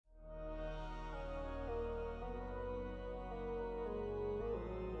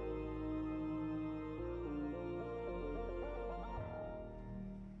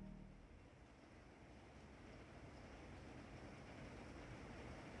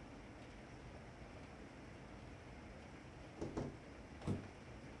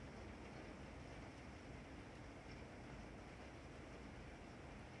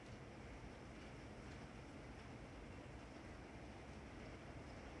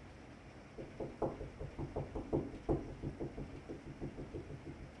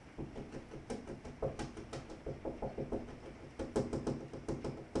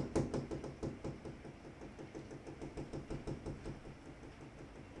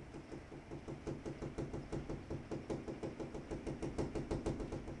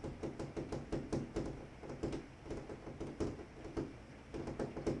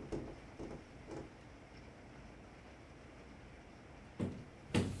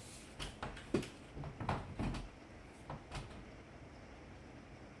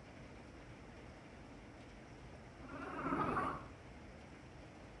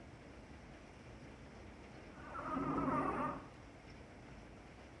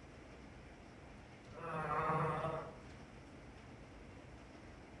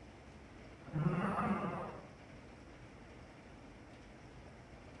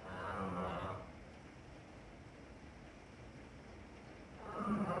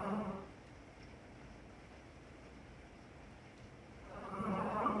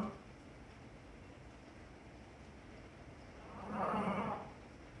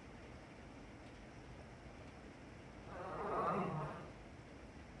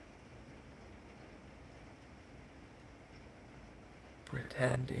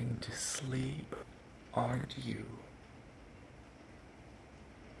Pretending to sleep, aren't you?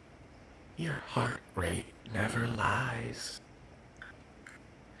 Your heart rate never lies.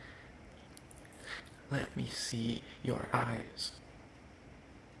 Let me see your eyes.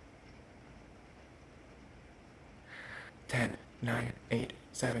 10, 9, 8,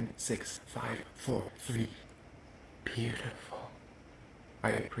 7, 6, 5, 4, 3. Beautiful.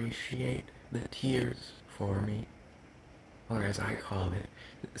 I appreciate the tears for me. Or as I call it,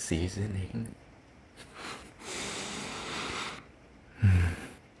 seasoning.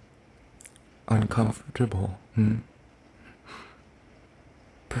 Uncomfortable,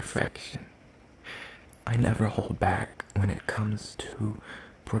 Perfection. I never hold back when it comes to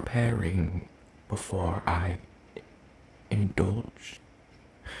preparing before I indulge.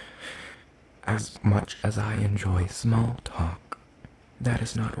 As much as I enjoy small talk, that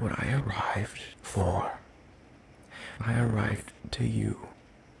is not what I arrived for. I arrived to you,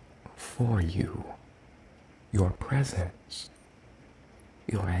 for you, your presence,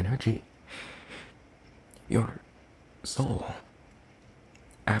 your energy, your soul.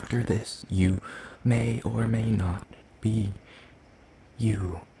 After this, you may or may not be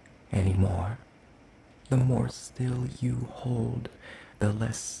you anymore. The more still you hold, the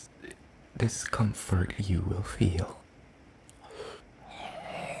less discomfort you will feel.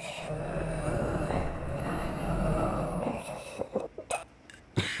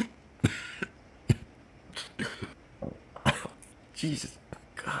 Jesus,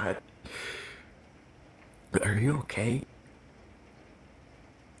 God. Are you okay?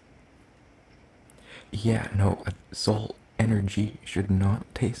 Yeah, no, soul energy should not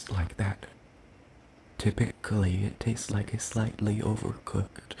taste like that. Typically, it tastes like a slightly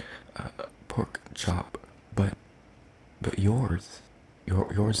overcooked pork chop, but yours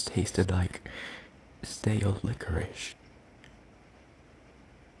tasted like stale licorice.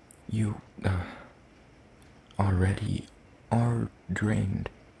 You already are drained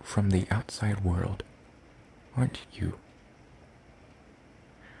from the outside world, aren't you?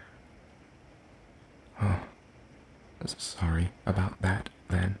 Oh, sorry about that,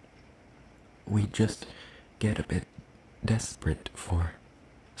 then. We just get a bit desperate for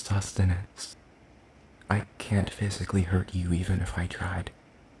sustenance. I can't physically hurt you even if I tried.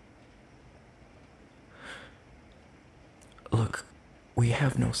 Look, we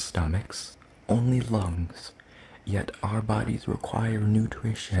have no stomachs, only lungs. Yet our bodies require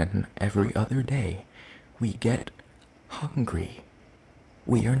nutrition every other day. We get hungry.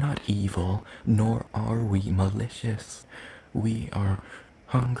 We are not evil, nor are we malicious. We are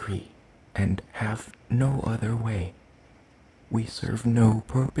hungry and have no other way. We serve no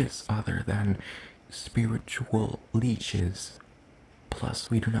purpose other than spiritual leeches. Plus,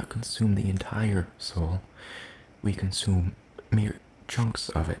 we do not consume the entire soul. We consume mere chunks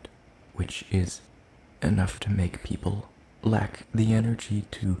of it, which is enough to make people lack the energy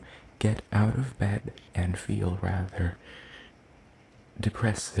to get out of bed and feel rather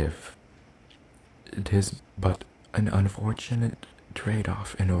depressive. It is but an unfortunate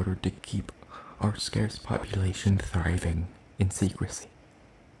trade-off in order to keep our scarce population thriving in secrecy.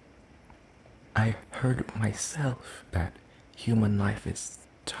 I heard myself that human life is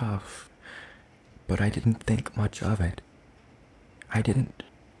tough, but I didn't think much of it. I didn't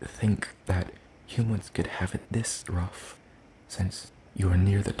think that humans could have it this rough, since you are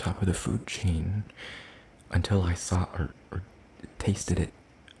near the top of the food chain, until I saw or tasted it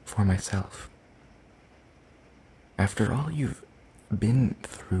for myself. After all you've been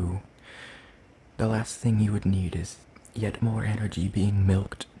through, the last thing you would need is yet more energy being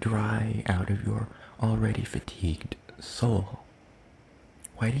milked dry out of your already fatigued soul.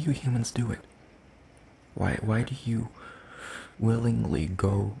 Why do you humans do it? Why do you willingly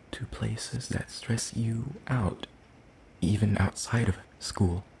go to places that stress you out, even outside of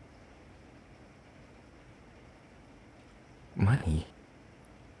school? Money.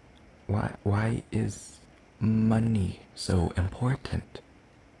 Why is money so important?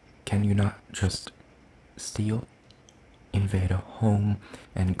 Can you not just steal, invade a home,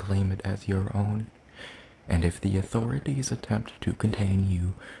 and claim it as your own? And if the authorities attempt to contain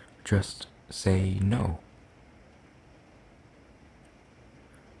you, just say no.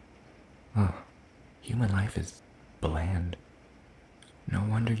 Human life is bland. No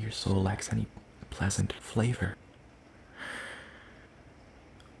wonder your soul lacks any pleasant flavor.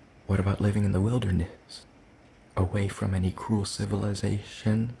 What about living in the wilderness, away from any cruel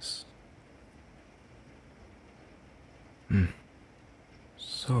civilizations?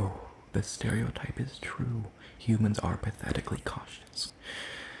 So, the stereotype is true. Humans are pathetically cautious.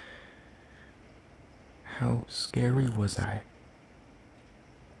 How scary was I?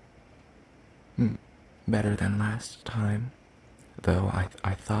 Better than last time, though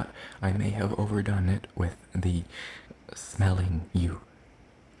I thought I may have overdone it with the smelling you.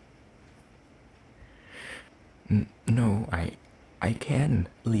 No, I can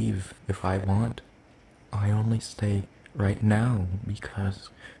leave if I want. I only stay right now because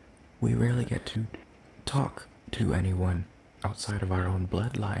we rarely get to talk to anyone outside of our own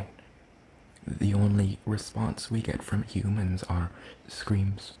bloodline. The only response we get from humans are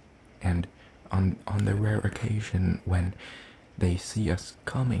screams, and on the rare occasion when they see us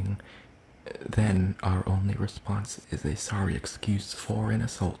coming, then our only response is a sorry excuse for an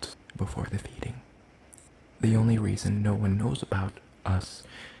assault before the feeding. The only reason no one knows about us,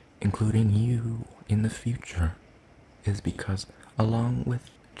 including you in the future, is because along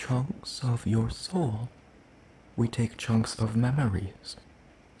with chunks of your soul, we take chunks of memories,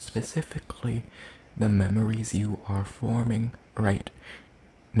 specifically the memories you are forming right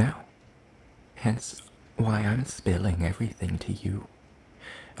now. Hence why I'm spilling everything to you.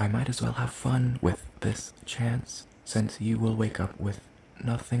 I might as well have fun with this chance, since you will wake up with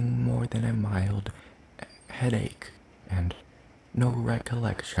nothing more than a mild headache and no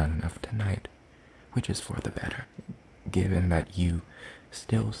recollection of tonight, which is for the better, given that you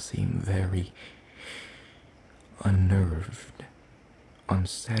still seem very unnerved,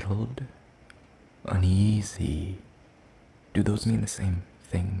 unsettled, uneasy. Do those mean the same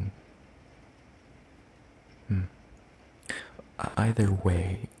thing? Either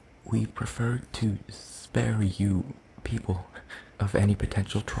way, we prefer to spare you people of any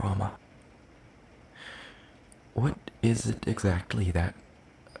potential trauma. What is it exactly that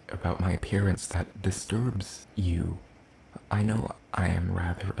about my appearance that disturbs you? I know I am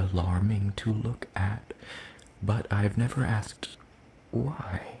rather alarming to look at, but I've never asked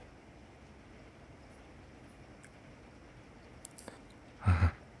why.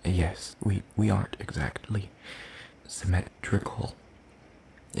 Yes, we aren't exactly symmetrical.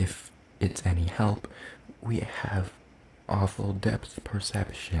 If it's any help, we have awful depth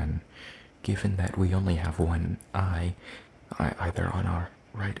perception, given that we only have one eye, either on our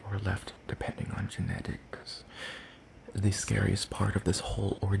right or left, depending on genetics. The scariest part of this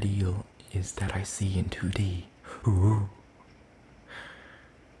whole ordeal is that I see in 2D. Ooh.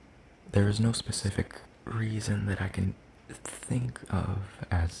 There is no specific reason that I can think of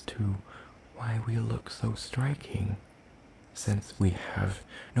as to why we look so striking, since we have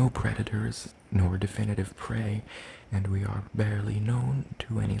no predators nor definitive prey, and we are barely known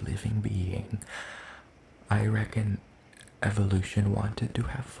to any living being. I reckon evolution wanted to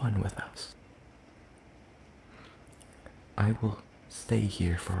have fun with us. I will stay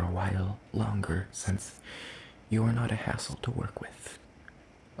here for a while longer, since you are not a hassle to work with.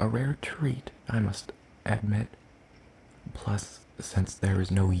 A rare treat, I must admit. Plus, since there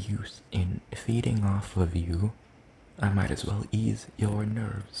is no use in feeding off of you, I might as well ease your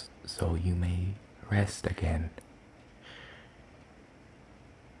nerves so you may rest again.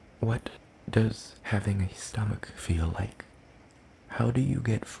 What does having a stomach feel like? How do you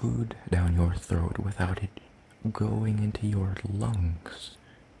get food down your throat without it going into your lungs?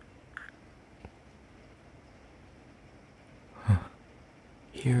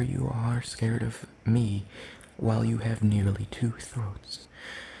 Here you are scared of me while you have nearly 2 throats.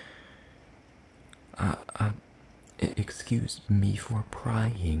 Excuse me for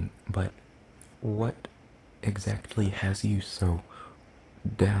prying, but what exactly has you so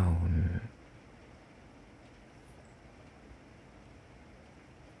down?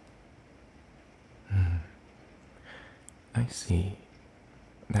 I see.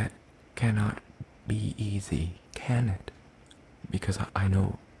 That cannot be easy, can it? Because I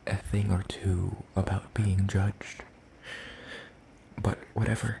know a thing or two about being judged. But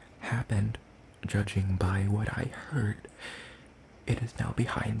whatever happened, judging by what I heard, it is now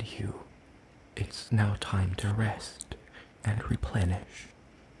behind you. It's now time to rest and replenish.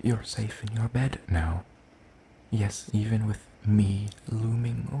 You're safe in your bed now. Yes, even with me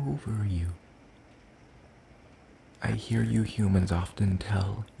looming over you. I hear you humans often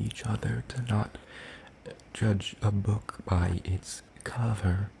tell each other to not judge a book by its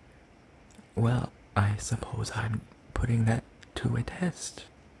cover. Well, I suppose I'm putting that to a test.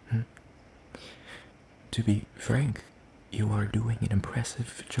 To be frank, you are doing an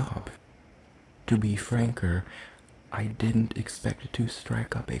impressive job. To be franker, I didn't expect to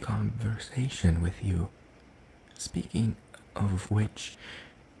strike up a conversation with you. Speaking of which,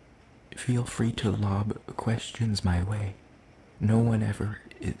 feel free to lob questions my way. No one ever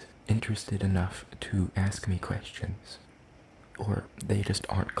is interested enough to ask me questions. Or they just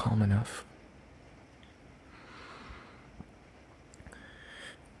aren't calm enough.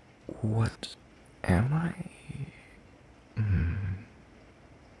 What am I?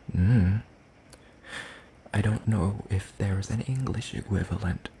 I don't know if there's an English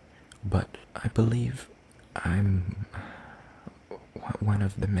equivalent, but I believe I'm one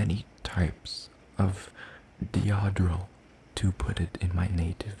of the many types of deodral, to put it in my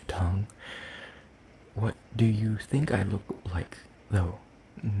native tongue. What do you think I look like, though?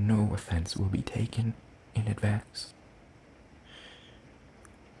 No offense will be taken in advance.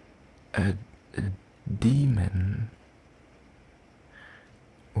 A demon?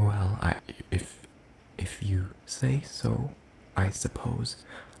 Well, if you say so, I suppose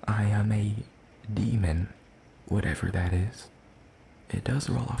I am a demon, whatever that is. It does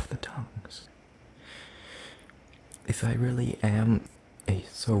roll off the tongues. If I really am a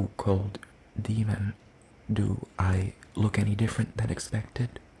so-called demon, do I look any different than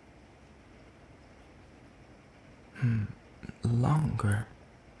expected? Longer?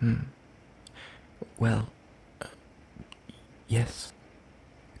 Well, yes.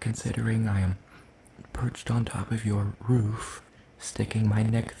 Considering I am perched on top of your roof, sticking my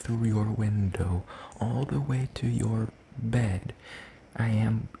neck through your window all the way to your bed, I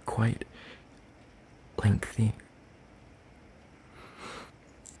am quite lengthy.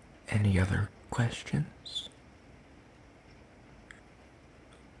 Any other questions?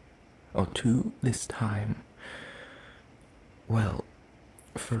 Oh, two this time. Well,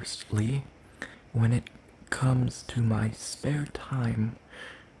 firstly, when it comes to my spare time,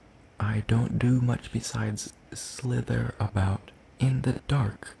 I don't do much besides slither about in the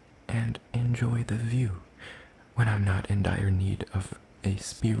dark and enjoy the view when I'm not in dire need of a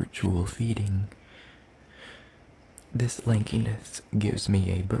spiritual feeding. This lankiness gives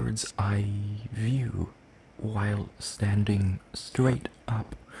me a bird's eye view. While standing straight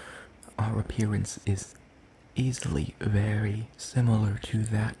up, our appearance is easily very similar to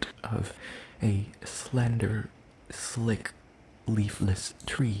that of a slender, slick, leafless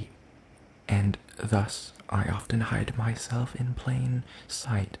tree, and thus I often hide myself in plain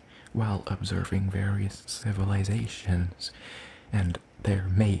sight while observing various civilizations and their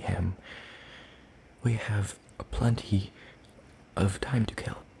mayhem. We have plenty of time to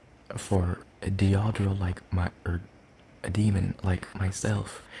kill. For a deodral like a demon like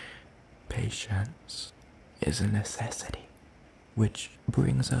myself, patience is a necessity. Which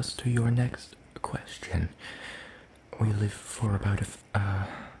brings us to your next question. We live for about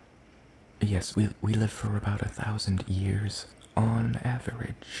we live for about 1,000 years on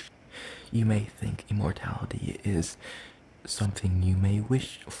average. You may think immortality is something you may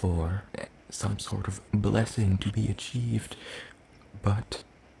wish for, some sort of blessing to be achieved, but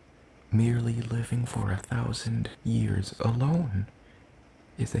merely living for 1,000 years alone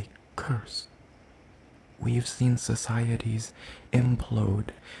is a curse. We've seen societies implode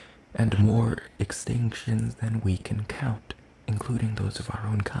and more extinctions than we can count, including those of our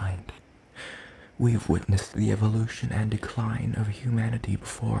own kind. We've witnessed the evolution and decline of humanity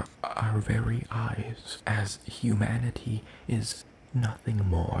before our very eyes, as humanity is nothing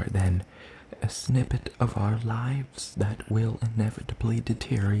more than a snippet of our lives that will inevitably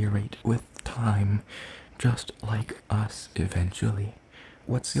deteriorate with time, just like us eventually.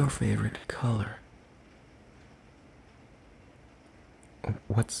 What's your favorite color?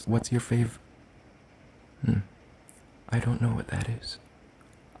 What's your favorite? I don't know what that is.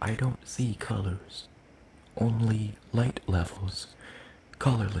 I don't see colors, only light levels,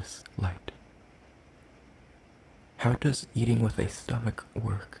 colorless light. How does eating with a stomach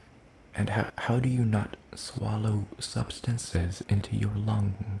work? And how do you not swallow substances into your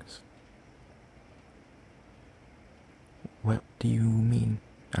lungs? What do you mean?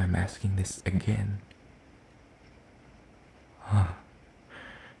 I'm asking this again. Huh.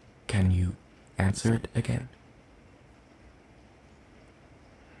 Can you answer it again?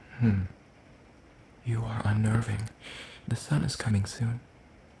 You are unnerving. The sun is coming soon.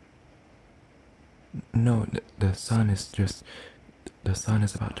 No, the sun is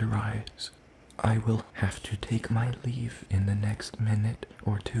about to rise. I will have to take my leave in the next minute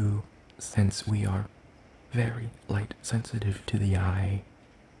or two, since we are very light sensitive to the eye.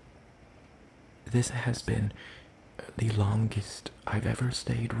 This has been the longest I've ever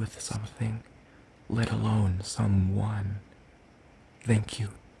stayed with something, let alone someone. Thank you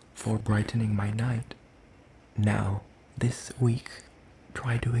for brightening my night. Now, this week,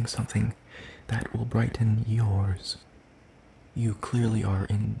 try doing something that will brighten yours. You clearly are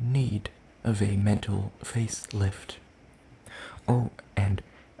in need of a mental facelift. Oh, and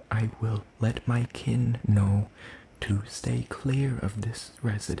I will let my kin know to stay clear of this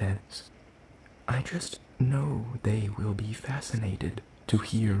residence. I just know they will be fascinated to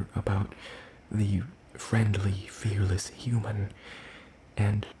hear about the friendly, fearless human,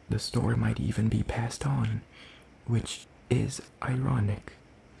 and the story might even be passed on, which is ironic,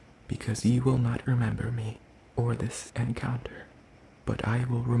 because you will not remember me or this encounter, but I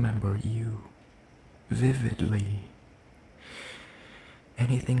will remember you vividly.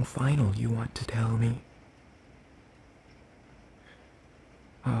 Anything final you want to tell me?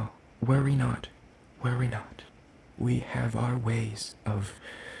 Oh, worry not, worry not. We have our ways of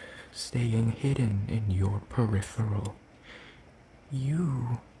staying hidden in your peripheral.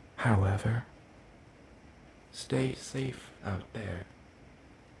 You, however, stay safe out there.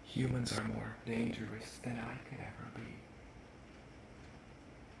 Humans are more dangerous than I could ever be.